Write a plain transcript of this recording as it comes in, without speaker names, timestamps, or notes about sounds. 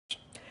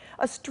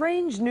A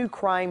strange new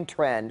crime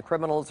trend.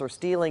 Criminals are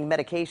stealing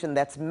medication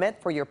that's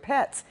meant for your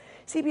pets.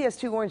 CBS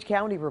 2 Orange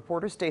County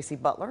reporter Stacey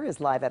Butler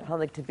is live at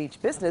Huntington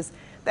Beach business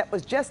that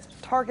was just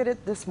targeted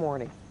this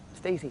morning.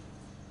 Stacey.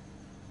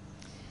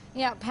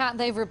 Yeah, Pat,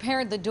 they've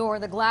repaired the door,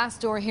 the glass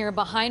door here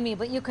behind me,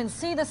 but you can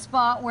see the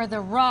spot where the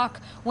rock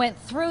went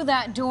through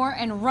that door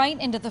and right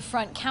into the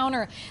front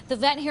counter. The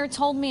vet here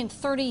told me in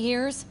 30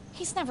 years,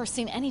 he's never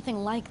seen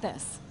anything like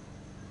this.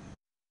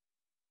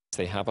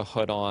 They have a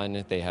hood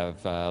on, they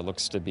have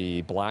looks to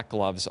be black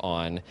gloves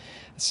on,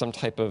 some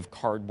type of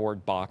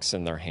cardboard box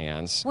in their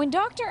hands. When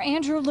Dr.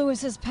 Andrew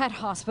Lewis's pet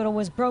hospital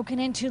was broken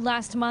into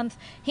last month,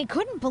 he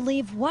couldn't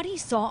believe what he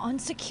saw on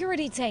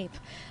security tape.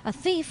 A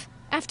thief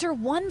after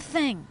one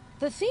thing.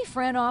 The thief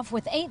ran off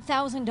with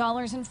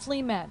 $8,000 in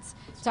flea meds.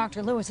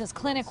 Dr. Lewis's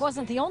clinic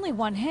wasn't the only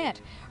one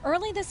hit.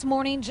 Early this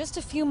morning, just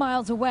a few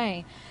miles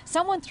away,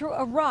 someone threw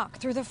a rock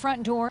through the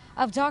front door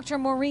of Dr.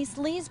 Maurice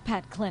Lee's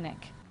pet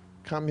clinic.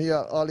 Come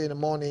here early in the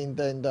morning,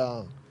 then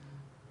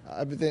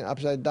everything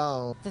upside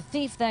down. The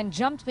thief then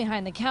jumped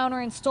behind the counter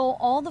and stole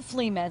all the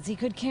flea meds he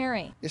could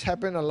carry. It's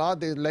happened a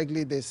lot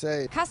lately, they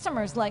say.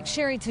 Customers like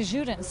Sherry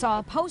Tajudin saw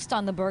a post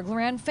on the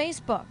burglary on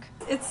Facebook.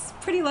 It's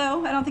pretty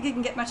low. I don't think it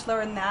can get much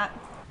lower than that.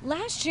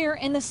 Last year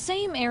in the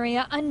same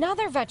area,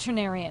 another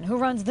veterinarian who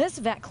runs this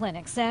vet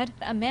clinic said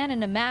a man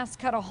in a mask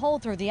cut a hole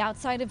through the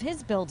outside of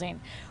his building,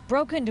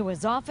 broke into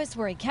his office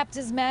where he kept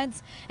his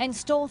meds, and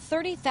stole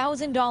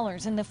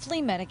 $30,000 in the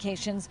flea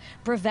medications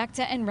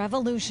Brevecta and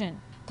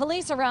Revolution.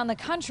 Police around the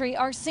country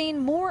are seeing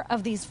more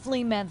of these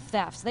flea med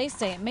thefts. They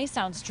say it may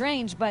sound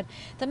strange, but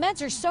the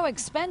meds are so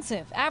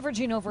expensive,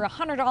 averaging over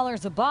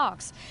 $100 a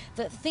box,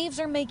 that thieves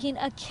are making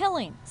a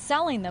killing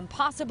selling them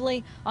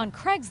possibly on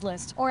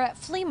Craigslist or at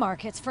flea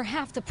markets for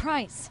half the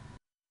price.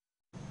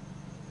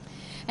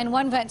 And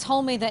one vet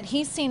told me that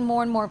he's seen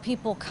more and more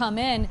people come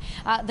in.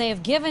 They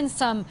have given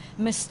some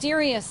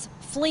mysterious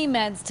flea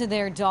meds to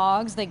their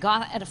dogs. They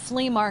got at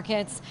flea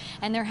markets,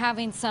 and they're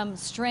having some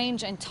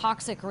strange and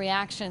toxic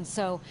reactions.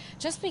 So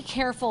just be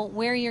careful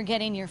where you're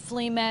getting your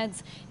flea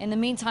meds. In the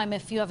meantime,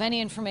 if you have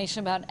any information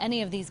about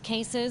any of these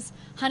cases,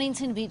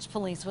 Huntington Beach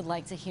Police would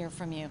like to hear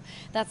from you.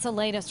 That's the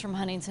latest from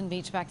Huntington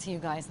Beach. Back to you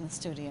guys in the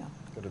studio.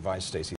 Good advice, Stacey.